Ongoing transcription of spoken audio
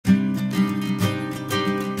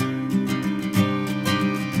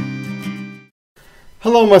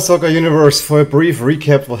Hello my soccer universe. For a brief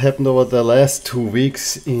recap what happened over the last 2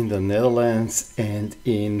 weeks in the Netherlands and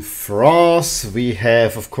in France. We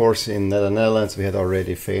have, of course, in the Netherlands we had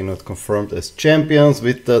already Feyenoord confirmed as champions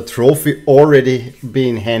with the trophy already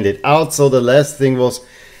being handed out. So the last thing was,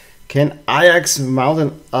 can Ajax mount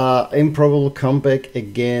an improbable comeback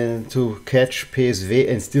again to catch PSV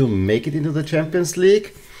and still make it into the Champions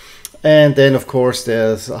League? And then, of course,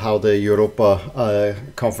 there's how the Europa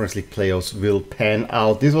Conference League playoffs will pan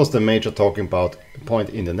out. This was the major talking point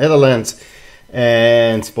in the Netherlands.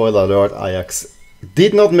 And spoiler alert, Ajax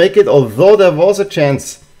did not make it, although there was a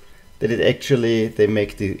chance that they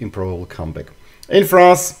make the improbable comeback. In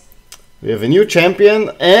France, we have a new champion,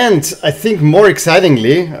 and I think more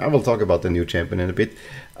excitingly, I will talk about the new champion in a bit.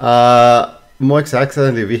 More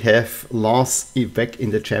excitingly, we have Lens back in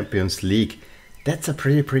the Champions League. That's a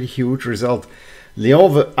pretty huge result.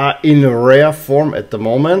 Lyon are in rare form at the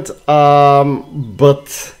moment,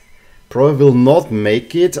 but probably will not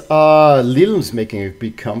make it. Lille is making a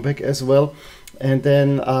big comeback as well. And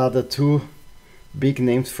then the two big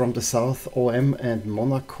names from the south, OM and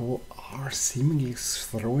Monaco, are seemingly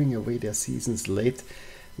throwing away their seasons late.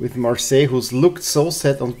 With Marseille, who's looked so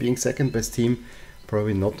set on being second best team,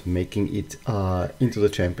 probably not making it into the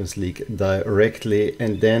Champions League directly.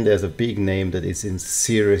 And then there's a big name that is in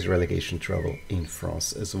serious relegation trouble in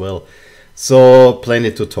France as well. So plenty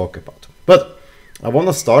to talk about. But I want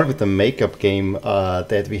to start with the makeup game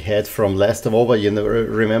that we had from last October. You know,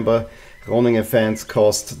 remember, Groningen fans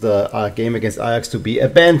caused the game against Ajax to be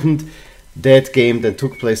abandoned. That game then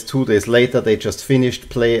took place 2 days later. They just finished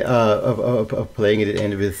playing it. It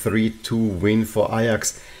ended with a 3-2 win for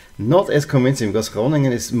Ajax. Not as convincing, because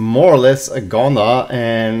Groningen is more or less a goner,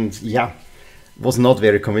 and yeah, was not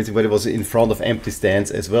very convincing, but it was in front of empty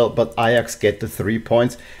stands as well. But Ajax get the 3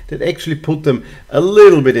 points that actually put them a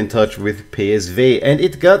little bit in touch with PSV, and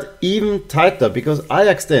it got even tighter because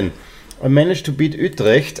Ajax then managed to beat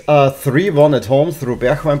Utrecht 3-1 at home through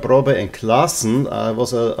Bergwijn, Brobbey and Klaassen.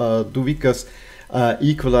 Was a Duvikas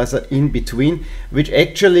equalizer in between, which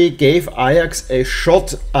actually gave Ajax a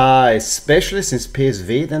shot, especially since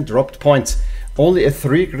PSV then dropped points. Only a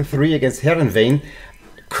 3-3 against Heerenveen.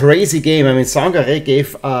 Crazy game. I mean, Sangaré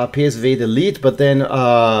gave PSV the lead, but then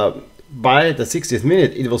by the 60th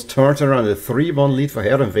minute it was turned around, a 3-1 lead for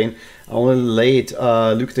Heerenveen. Only late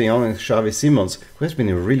Luc de Jong and Xavi Simons, who has been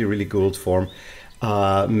in really good form,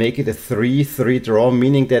 make it a 3-3 draw,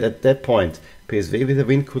 meaning that at that point PSV with a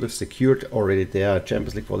win could have secured already their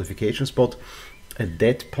Champions League qualification spot. At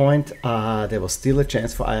that point, there was still a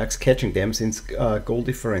chance for Ajax catching them, since goal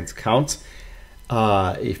difference counts.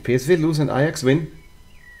 If PSV lose and Ajax win,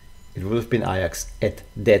 it would have been Ajax at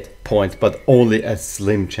that point, but only a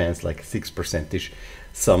slim chance, like 6%ish,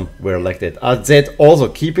 somewhere like that. AZ also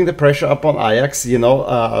keeping the pressure up on Ajax, you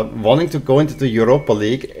know, wanting to go into the Europa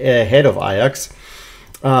League ahead of Ajax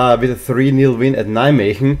with a 3-0 win at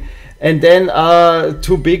Nijmegen. And then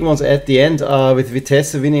two big ones at the end, with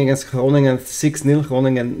Vitesse winning against Groningen 6-0.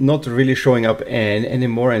 Groningen not really showing up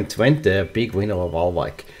anymore, and Twente, a big win over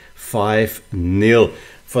Waalwijk 5-0.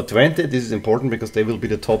 For Twente, this is important because they will be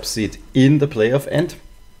the top seed in the playoff, and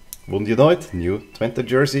wouldn't you know it, new Twente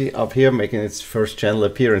jersey up here making its first channel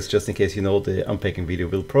appearance. Just in case you know, the unpacking video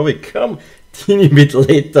will probably come teeny bit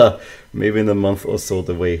later, maybe in a month or so,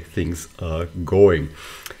 the way things are going.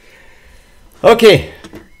 Okay.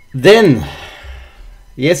 Then,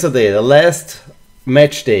 yesterday, the last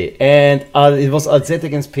match day, and it was AZ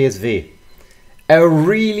against PSV. A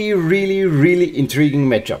really intriguing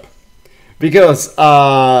matchup. Because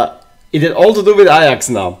it had all to do with Ajax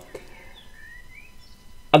now.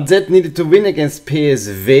 AZ needed to win against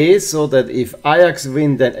PSV, so that if Ajax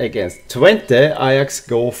win then against Twente, Ajax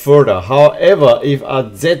go further. However, if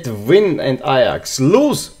AZ win and Ajax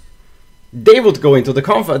lose, they would go into the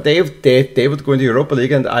conference. They would go into Europa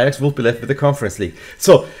League, and Ajax would be left with the Conference League.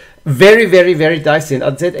 So very dicey. And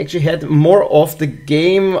AZ actually had more of the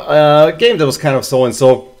game that was kind of so and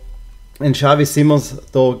so. And Xavi Simons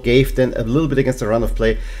though gave then a little bit against the run of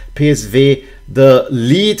play. PSV the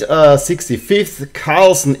lead, 65th.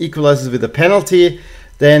 Carlsen equalizes with a penalty.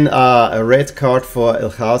 Then a red card for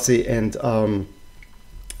El Ghazi, and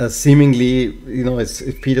seemingly, you know,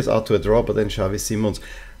 it peters out to a draw. But then Xavi Simons,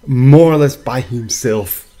 more or less by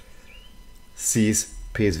himself, sees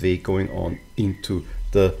PSV going on into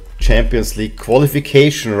the Champions League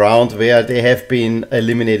qualification round, where they have been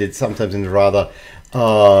eliminated sometimes in rather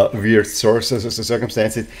weird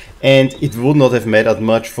circumstances, and it would not have mattered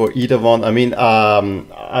much for either one. I mean,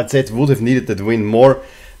 AZ would have needed that win more,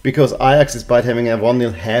 because Ajax, despite having a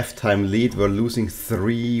 1-0 halftime lead, were losing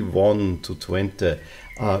 3-1 to Twente.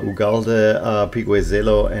 Ugalde,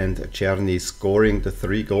 Piguezelo and Cherki scoring the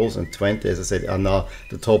 3 goals, and Twente, as I said, are now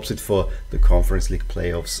the top seed for the Conference League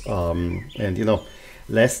playoffs. And you know,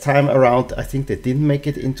 last time around, I think they didn't make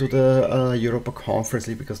it into the Europa Conference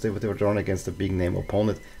League because they were drawn against a big name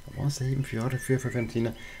opponent. I want to say even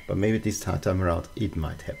Fiorentina, but maybe this time around it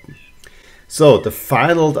might happen. So the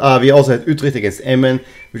final, we also had Utrecht against Emmen,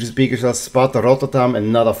 which is bigger than Sparta Rotterdam,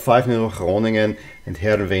 another 5-0 Groningen, and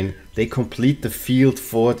Heerenveen. They complete the field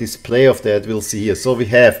for this playoff that we'll see here. So we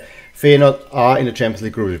have Feyenoord are in the Champions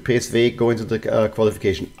League group, PSV go into the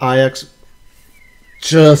qualification. Ajax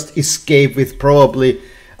just escape with probably,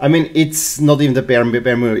 I mean, it's not even the bare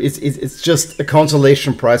minimum, it's just a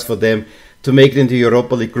consolation prize for them to make it into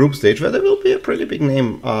Europa League group stage, where there will be a pretty big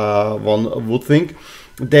name, one would think.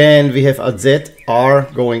 Then we have AZ are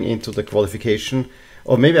going into the qualification,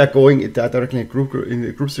 or maybe are going directly in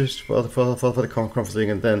the group stage for the Conference League,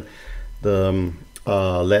 and then the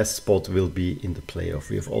last spot will be in the playoff.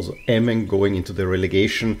 We have also Emmen going into the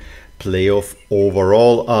relegation playoff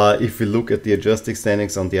overall. If we look at the adjusting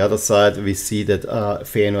standings on the other side, we see that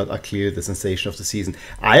Feyenoord are clearly the sensation of the season.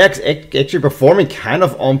 Ajax actually performing kind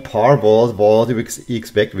of on par with what you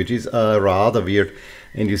expect, which is rather weird.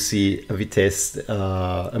 And you see Vitesse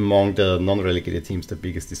among the non-relegated teams, the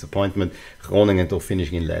biggest disappointment. Groningen though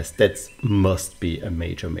finishing in last. That must be a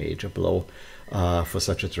major blow for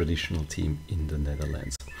such a traditional team in the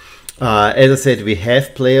Netherlands. As I said, we have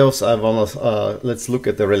playoffs. Let's look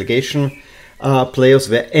at the relegation playoffs,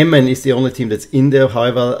 where Emmen is the only team that's in there.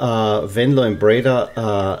 However, Venlo and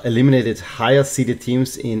Breda eliminated higher seeded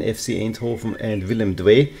teams in FC Eindhoven and Willem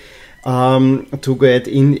II. To get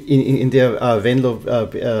in their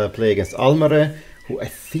Venlo play against Almere, who I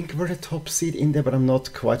think were the top seed in there, but I'm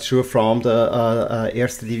not quite sure, from the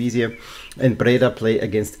Eerste Divisie, and Breda play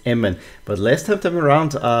against Emmen. But last time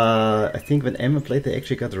around, I think when Emmen played, they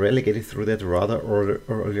actually got relegated through that rather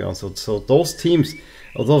early on. So those teams,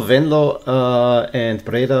 although Venlo and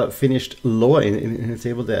Breda finished lower in the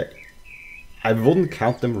table there, I wouldn't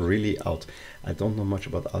count them really out. I don't know much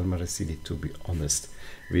about Almere City, to be honest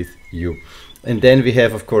with you. And then we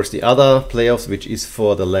have, of course, the other playoffs, which is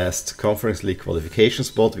for the last Conference League qualification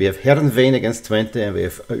spot. We have Heerenveen against Twente, and we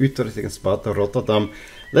have Utrecht against Sparta Rotterdam.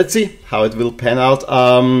 Let's see how it will pan out.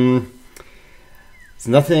 It's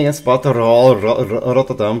nothing against Sparta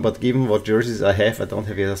Rotterdam, but given what jerseys I have, I don't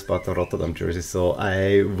have yet a Sparta Rotterdam jersey, so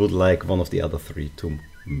I would like one of the other 3 to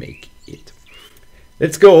make it.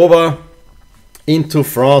 Let's go over into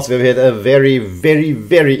France, where we had a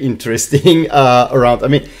very interesting round. I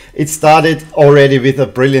mean, it started already with a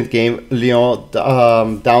brilliant game. Lyon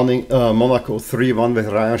downing Monaco 3-1, with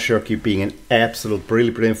Cherki being an absolute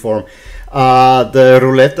brilliant form. The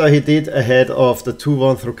roulette he did ahead of the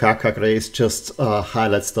 2-1 through Kaka Grace, just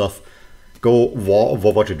highlight stuff. Go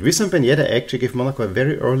watch it. Wissam Ben Yedder actually gave Monaco a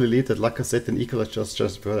very early lead that Lacazette and equalized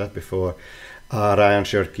just before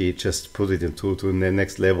Cherki just put it into the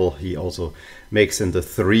next level. He also makes in the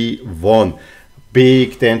 3-1.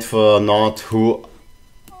 Big dent for Nantes, who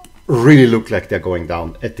really look like they're going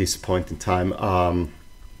down at this point in time.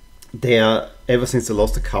 They are, ever since they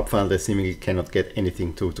lost the cup final, they seemingly cannot get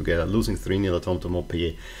anything together. Losing 3-0 at home to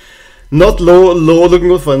Montpellier. Not low looking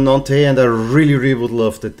good for Nantes, and I really would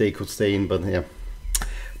love that they could stay in, but yeah,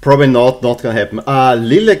 probably not gonna happen.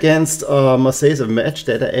 Lille against Marseille is a match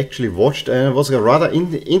that I actually watched, and it was a rather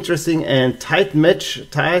interesting and tight match,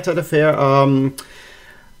 tight affair.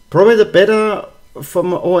 Probably the better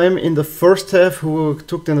from OM in the first half, who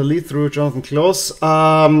took then the lead through Jonathan Klaus.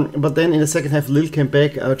 But then in the second half, Lille came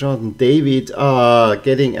back. Jonathan David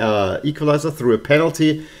getting equalizer through a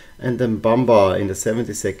penalty, and then Bamba in the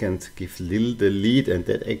 72nd give Lille the lead, and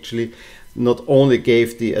that actually not only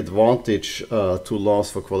gave the advantage to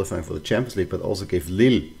Lens for qualifying for the Champions League, but also gave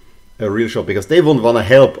Lille a real shot, because they wouldn't want to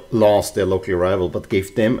help Lens, their local rival, but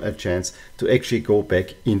gave them a chance to actually go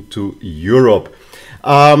back into Europe.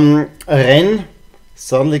 Rennes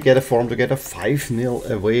suddenly get a form together, 5-0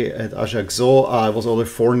 away at Ajax. It was only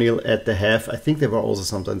 4-0 at the half. I think there were also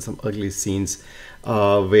sometimes some ugly scenes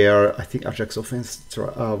where I think Ajax fans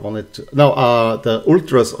wanted to... No, the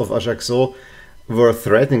ultras of Ajax were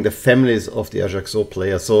threatening the families of the Ajax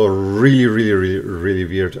players. So really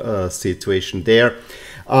weird situation there.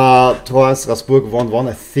 Troyes Strasbourg 1-1.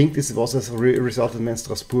 I think this was as a result of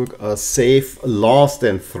Strasbourg safe lost,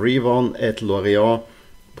 and 3-1 at Lorient,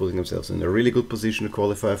 putting themselves in a really good position to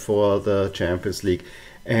qualify for the Champions League.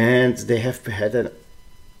 And they have had an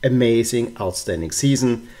amazing, outstanding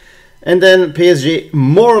season. And then PSG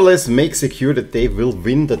more or less make secure that they will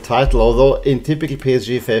win the title, although in typical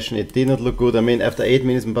PSG fashion it did not look good. I mean, after 8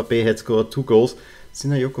 minutes Mbappé had scored 2 goals.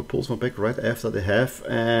 Sinayoko pulls one back right after the half,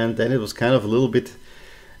 and then it was kind of a little bit,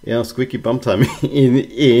 you know, squeaky bum time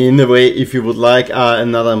in a way, if you would like.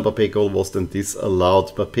 Another Mbappé goal was then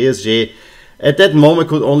disallowed, but PSG at that moment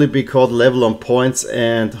could only be caught level on points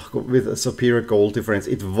and with a superior goal difference.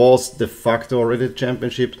 It was de facto already the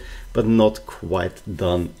championship, but not quite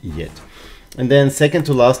done yet. And then second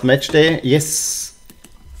to last match day, yes,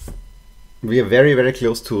 we are very, very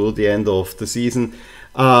close to the end of the season.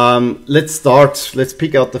 Let's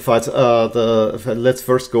pick out the fights. Let's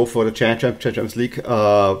first go for the Champions League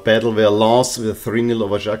battle where Lens with 3-0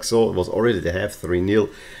 over Ajax, so it was already they have 3-0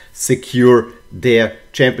 secure their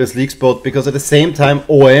Champions League spot, because at the same time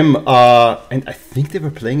OM and I think they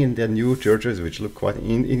were playing in their new jerseys, which look quite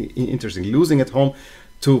interesting, losing at home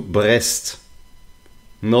to Brest.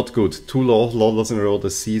 Not good. 2 losses in a row. The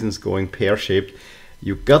season's going pear-shaped.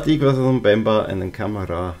 You got equal on Bemba, and then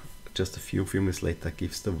Camara just a few minutes later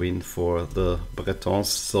gives the win for the Bretons.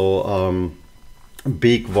 So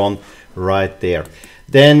big one right there.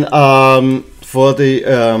 Then for the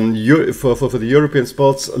European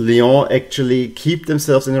spots, Lyon actually keep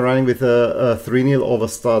themselves in the running with a 3-0 over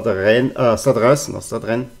Stade Reims,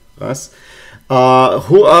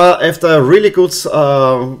 who are after a really good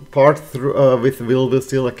part through with will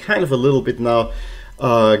still a kind of a little bit now,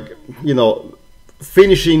 you know,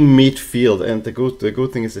 finishing midfield. And the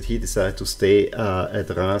good thing is that he decided to stay at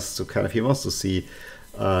Reims, so kind of he wants to see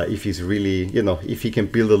if he's really, you know, if he can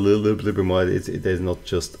build a little bit more. It is not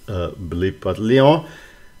just a blip. But Lyon,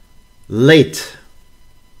 late,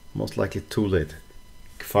 most likely too late,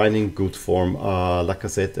 finding good form.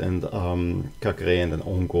 Lacazette and Cacré and an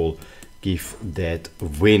own goal give that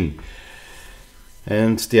win.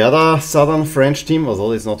 And the other southern French team,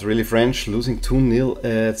 although it's not really French, losing 2-0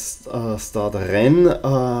 at Stade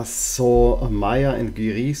Rennes. So Maya and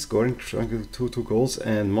Guiri scoring two goals,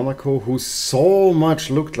 and Monaco, who so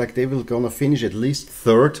much looked like they were gonna finish at least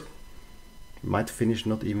third, might finish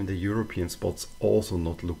not even the European spots, also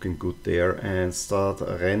not looking good there. And Stade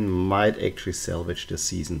Rennes might actually salvage the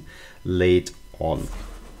season late on.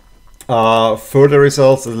 Further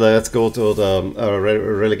results, let's go to the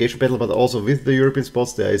relegation battle, but also with the European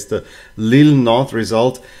spots, there is the Lille Nantes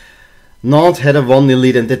result. Nantes had a 1-0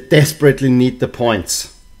 lead and they desperately need the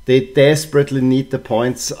points.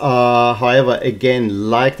 However, again,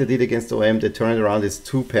 like they did against OM, they turned around. It's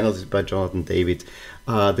 2 penalties by Jonathan David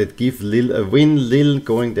that give Lille a win. Lille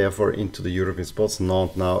going therefore into the European spots.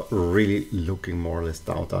 Nantes now really looking more or less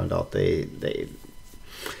down.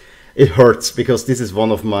 It hurts, because this is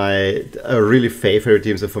one of my really favorite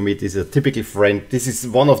teams, and for me this is a typical French. This is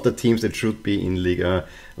one of the teams that should be in Ligue 1,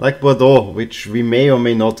 like Bordeaux, which we may or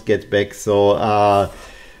may not get back. So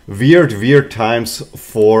weird times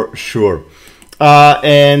for sure.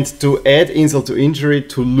 And to add insult to injury,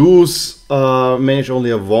 Toulouse managed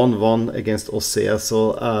only a 1-1 against Auxerre,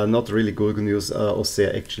 so not really good news.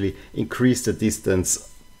 Auxerre actually increased the distance,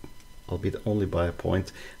 albeit only by a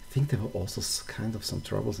point. I think there were also kind of some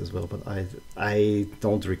troubles as well, but I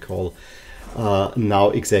don't recall now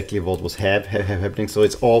exactly what was happening. So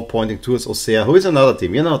it's all pointing towards Auxerre, who is another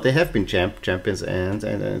team. You know, they have been champions, and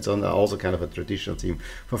it's also kind of a traditional team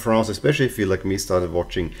for France, especially if you, like me, started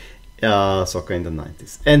watching soccer in the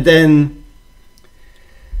 90s. And then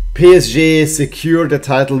PSG secured the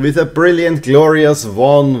title with a brilliant, glorious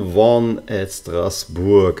 1-1 at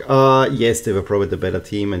Strasbourg. Yes, they were probably the better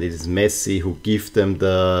team, and it is Messi who gives them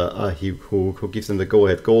the who gives them the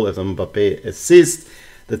go-ahead goal as an Mbappé assist.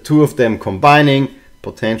 The two of them combining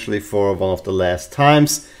potentially for one of the last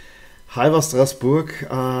times. However, Strasbourg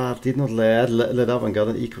did not let up and got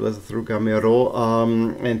an equalizer through Gamero,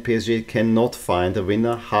 and PSG cannot find a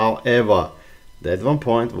winner. However, that 1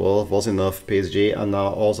 point was enough. PSG are now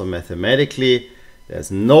also mathematically, there's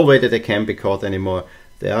no way that they can be caught anymore.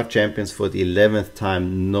 They are champions for the 11th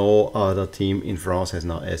time. No other team in France has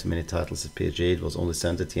now as many titles as PSG. It was only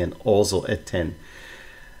Saint-Etienne, also at 10.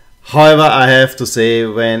 However, I have to say,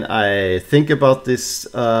 when I think about this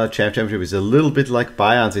championship, it's a little bit like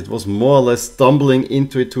Bayern's. It was more or less stumbling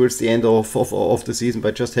into it towards the end of the season by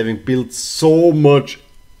just having built so much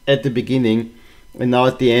at the beginning. And now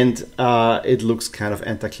at the end, it looks kind of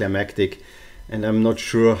anticlimactic, and I'm not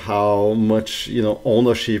sure how much, you know,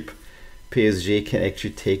 ownership PSG can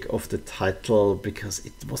actually take of the title, because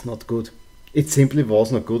it was not good. It simply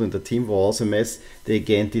was not good, and the team was a mess. They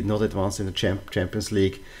again did not advance in the Champions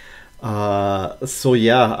League. So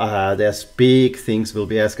yeah, there's big things will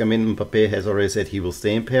be asked. I mean, Mbappé has already said he will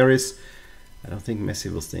stay in Paris. I don't think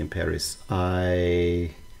Messi will stay in Paris.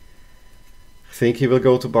 think he will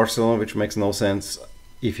go to Barcelona, which makes no sense.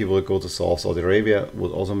 If he will go to Saudi Arabia,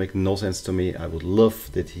 would also make no sense to me. I would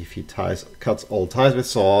love that if he cuts all ties with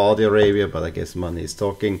Saudi Arabia, but I guess money is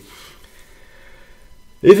talking.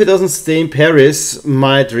 If he doesn't stay in Paris,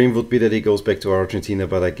 my dream would be that he goes back to Argentina,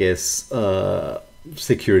 but I guess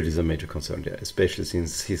security is a major concern there, especially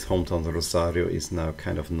since his hometown Rosario is now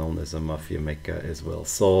kind of known as a mafia mecca as well.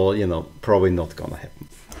 So, you know, probably not gonna happen.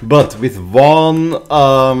 But with one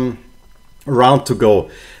round to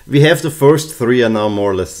go, we have the first three are now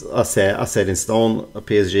more or less set in stone.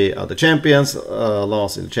 PSG are the champions,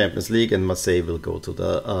 Lens in the Champions League, and Marseille will go to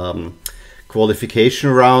the qualification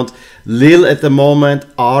round. Lille at the moment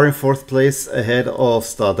are in 4th place ahead of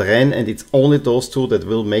Stade Rennes, and it's only those two that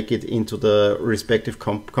will make it into the respective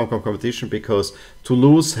competition, because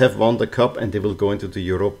Toulouse have won the cup and they will go into the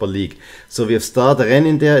Europa League. So we have Stade Rennes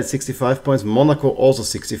in there at 65 points, Monaco also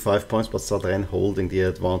 65 points, but Stade Rennes holding the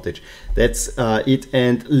advantage. That's it.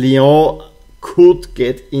 And Lyon could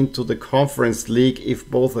get into the Conference League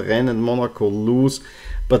if both Rennes and Monaco lose,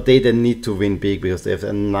 but they then need to win big, because they have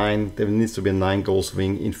there needs to be a 9 goal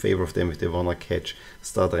swing in favor of them if they want to catch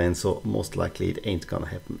Stade Rennes, so most likely it ain't gonna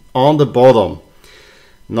happen. On the bottom,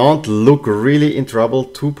 Nantes look really in trouble,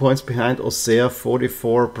 2 points behind Auxerre,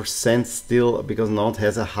 44% still, because Nantes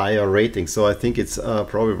has a higher rating. So I think it's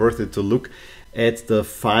probably worth it to look at the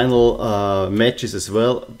final matches as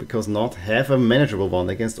well, because Nantes have a manageable one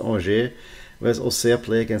against Angers, whereas Auxerre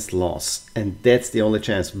play against Lens, and that's the only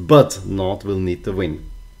chance. But Nantes will need to win,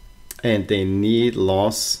 and they need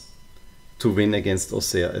Lens to win against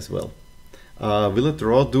Auxerre as well. Will a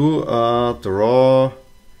draw do? Draw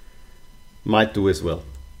might do as well.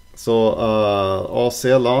 So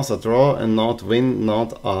Auxerre, Lens a draw, and Nantes win.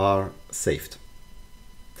 Nantes are saved.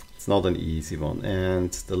 It's not an easy one,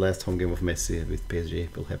 and the last home game of Messi with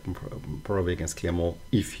PSG will happen probably against Clermont,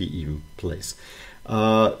 if he even plays.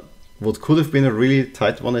 What could have been a really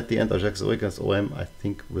tight one at the end, Ajax against OM, I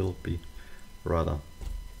think will be rather,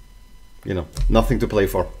 you know, nothing to play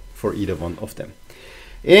for either one of them.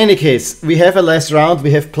 In any case, we have a last round,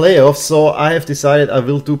 we have playoffs, so I have decided I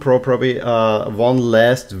will do probably one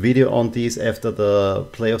last video on these after the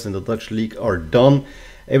playoffs in the Dutch league are done.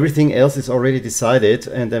 Everything else is already decided,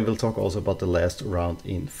 and then we'll talk also about the last round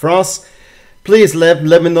in France. Please let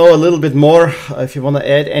me know a little bit more if you want to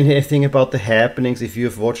add anything about the happenings. If you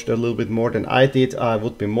have watched a little bit more than I did, I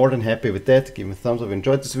would be more than happy with that. Give me a thumbs up if you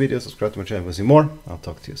enjoyed this video, subscribe to my channel to see more. I'll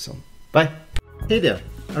talk to you soon. Bye! Hey there!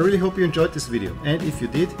 I really hope you enjoyed this video, and if you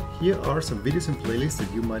did, here are some videos and playlists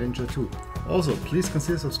that you might enjoy too. Also, please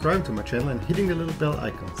consider subscribing to my channel and hitting the little bell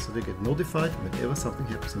icon so you get notified whenever something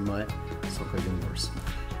happens in my soccer universe.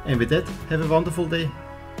 And with that, have a wonderful day.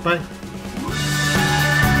 Bye!